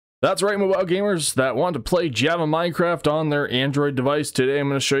That's right, mobile gamers that want to play Java Minecraft on their Android device. Today I'm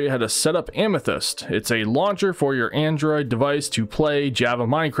going to show you how to set up Amethyst. It's a launcher for your Android device to play Java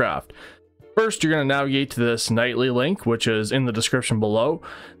Minecraft. First, you're going to navigate to this nightly link, which is in the description below.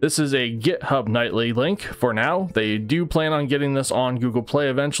 This is a GitHub nightly link for now. They do plan on getting this on Google Play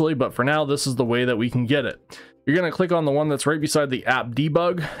eventually, but for now, this is the way that we can get it. You're going to click on the one that's right beside the app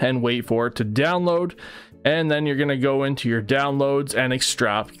debug and wait for it to download. And then you're going to go into your downloads and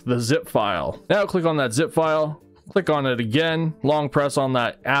extract the zip file. Now click on that zip file, click on it again, long press on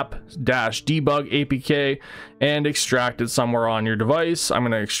that app-debug APK and extract it somewhere on your device. I'm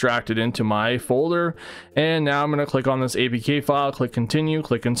going to extract it into my folder. And now I'm going to click on this APK file, click continue,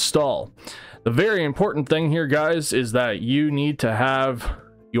 click install. The very important thing here, guys, is that you need to have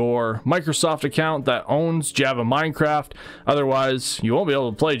your Microsoft account that owns Java Minecraft. Otherwise, you won't be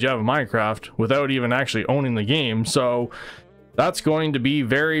able to play Java Minecraft without even actually owning the game. So that's going to be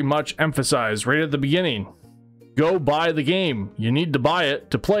very much emphasized right at the beginning. Go buy the game. You need to buy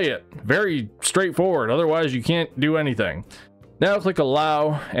it to play it. Very straightforward. Otherwise, you can't do anything. Now click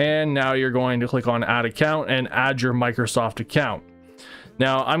allow, and now you're going to click on add account and add your Microsoft account.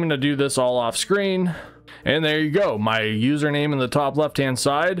 Now I'm going to do this all off screen. And there you go, my username in the top left hand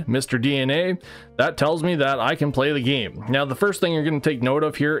side, Mr. DNA, that tells me that I can play the game. Now the first thing you're going to take note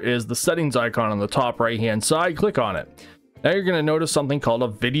of here is the settings icon on the top right hand side. Click on it. Now you're going to notice something called a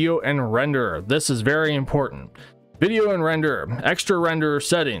video and renderer. This is very important. Video and renderer, extra renderer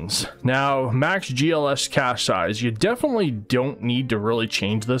settings. Now max GLS cache size. You definitely don't need to really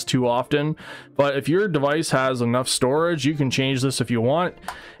change this too often, but if your device has enough storage, you can change this if you want,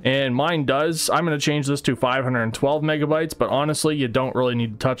 and mine does. I'm going to change this to 512 megabytes, but honestly you don't really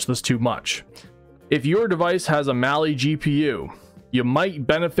need to touch this too much. If your device has a Mali GPU, you might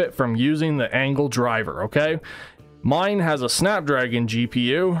benefit from using the Angle driver. Okay, mine has a Snapdragon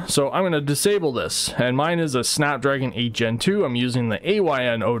GPU, so I'm going to disable this, and mine is a Snapdragon 8 Gen 2. I'm using the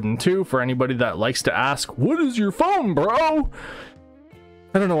AYN Odin 2 for anybody that likes to ask, what is your phone, bro?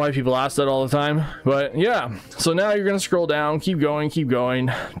 I don't know why people ask that all the time, but yeah. So now you're going to scroll down, keep going,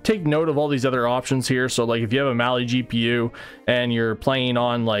 take note of all these other options here. So like if you have a Mali GPU and you're playing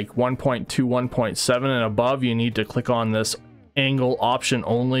on like 1.2, 1.7 and above, you need to click on this angle option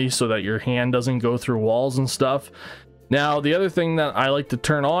only so that your hand doesn't go through walls and stuff. Now the other thing that I like to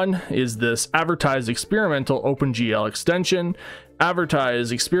turn on is this advertise experimental OpenGL extension,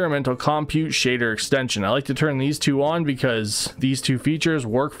 advertise experimental compute shader extension. I like to turn these two on because these two features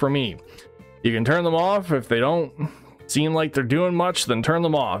work for me. You can turn them off if they don't seem like they're doing much, then turn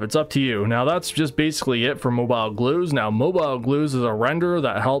them off. It's up to you. Now that's just basically it for Mobile Glues. Now Mobile Glues is a renderer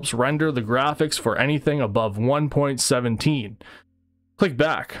that helps render the graphics for anything above 1.17. Click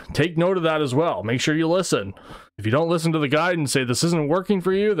back, take note of that as well. Make sure you listen. If you don't listen to the guide and say this isn't working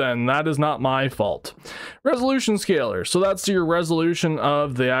for you, then that is not my fault. Resolution scaler. So that's your resolution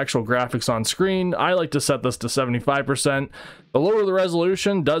of the actual graphics on screen. I like to set this to 75%. The lower the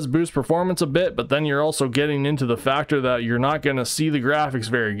resolution does boost performance a bit, but then you're also getting into the factor that you're not going to see the graphics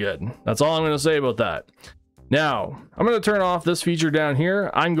very good. That's all I'm going to say about that. Now, I'm going to turn off this feature down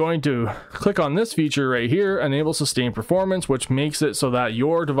here. I'm going to click on this feature right here, enable sustained performance, which makes it so that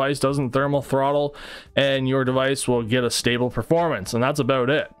your device doesn't thermal throttle and your device will get a stable performance. And that's about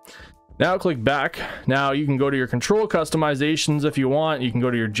it. Now click back. Now you can go to your control customizations if you want. You can go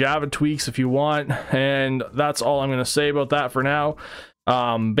to your Java tweaks if you want. And that's all I'm going to say about that for now.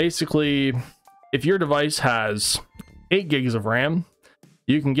 Basically, if your device has 8 gigs of RAM,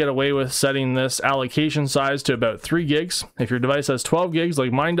 you can get away with setting this allocation size to about 3 gigs. If your device has 12 gigs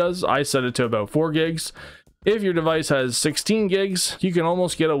like mine does, I set it to about 4 gigs. If your device has 16 gigs, you can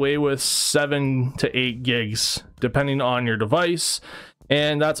almost get away with 7 to 8 gigs, depending on your device.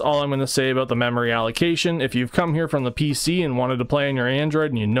 And that's all I'm going to say about the memory allocation. If you've come here from the PC and wanted to play on your Android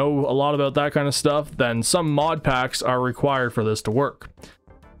and you know a lot about that kind of stuff, then some mod packs are required for this to work.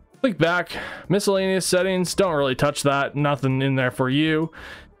 Click back, miscellaneous settings, don't really touch that, nothing in there for you.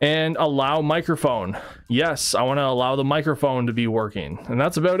 And allow microphone. Yes, I want to allow the microphone to be working, and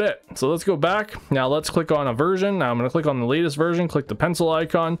that's about it. So let's go back. Now let's click on a version. Now I'm going to click on the latest version, click the pencil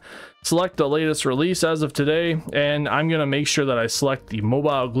icon, select the latest release as of today, and I'm going to make sure that I select the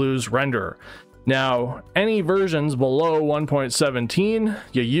Mobile Glues renderer. Now, any versions below 1.17,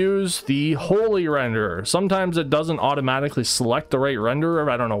 you use the Holy renderer. Sometimes it doesn't automatically select the right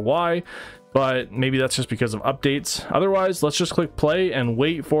renderer. I don't know why, but maybe that's just because of updates. Otherwise, let's just click play and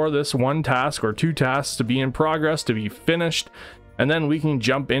wait for this 1 task or 2 tasks to be in progress, to be finished, and then we can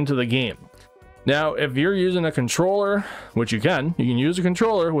jump into the game. Now, if you're using a controller, which you can use a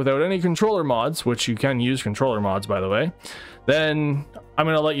controller without any controller mods, which you can use controller mods, by the way, then I'm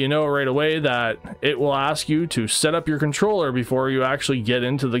going to let you know right away that it will ask you to set up your controller before you actually get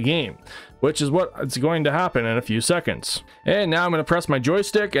into the game, which is what is going to happen in a few seconds. And now I'm going to press my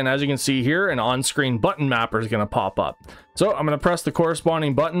joystick, and as you can see here, an on-screen button mapper is going to pop up. So I'm going to press the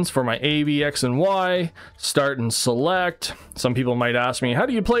corresponding buttons for my A, B, X, and Y, start and select. Some people might ask me, how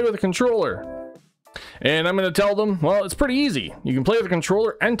do you play with a controller? And I'm going to tell them, well, it's pretty easy. You can play with the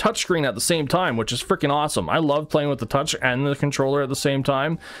controller and touchscreen at the same time, which is freaking awesome. I love playing with the touch and the controller at the same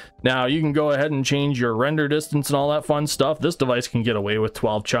time. Now, you can go ahead and change your render distance and all that fun stuff. This device can get away with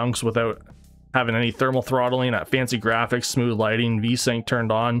 12 chunks without having any thermal throttling, that fancy graphics, smooth lighting, VSync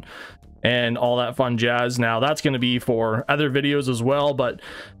turned on, and all that fun jazz. Now, that's going to be for other videos as well, but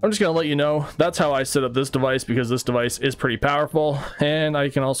I'm just going to let you know that's how I set up this device, because this device is pretty powerful, and I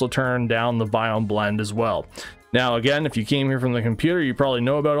can also turn down the biome blend as well. Now, again, if you came here from the computer, you probably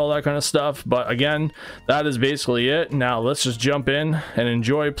know about all that kind of stuff, but again, that is basically it. Now, let's just jump in and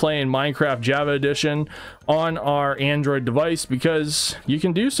enjoy playing Minecraft Java Edition on our Android device, because you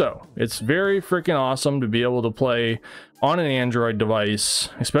can do so. It's very freaking awesome to be able to play on an Android device,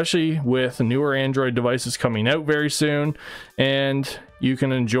 especially with newer Android devices coming out very soon, and you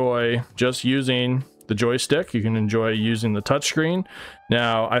can enjoy just using the joystick. You can enjoy using the touchscreen.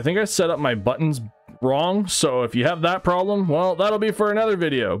 Now, I think I set up my buttons wrong, so if you have that problem, well, that'll be for another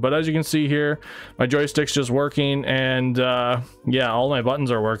video. But as you can see here, my joystick's just working, and yeah, all my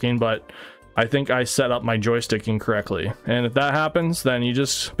buttons are working, but I think I set up my joystick incorrectly. And if that happens, then you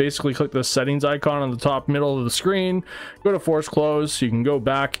just basically click the settings icon on the top middle of the screen, go to force close. You can go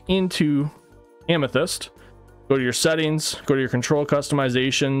back into Amethyst, go to your settings, go to your control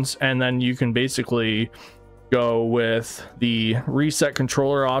customizations, and then you can basically go with the reset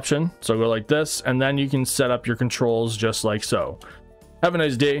controller option. So go like this, and then you can set up your controls just like so. Have a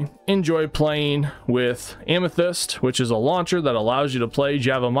nice day. Enjoy playing with Amethyst, which is a launcher that allows you to play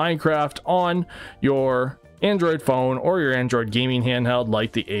Java Minecraft on your Android phone or your Android gaming handheld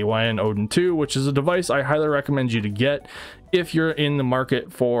like the AYN Odin 2, which is a device I highly recommend you to get if you're in the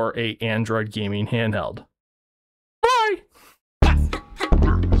market for a Android gaming handheld.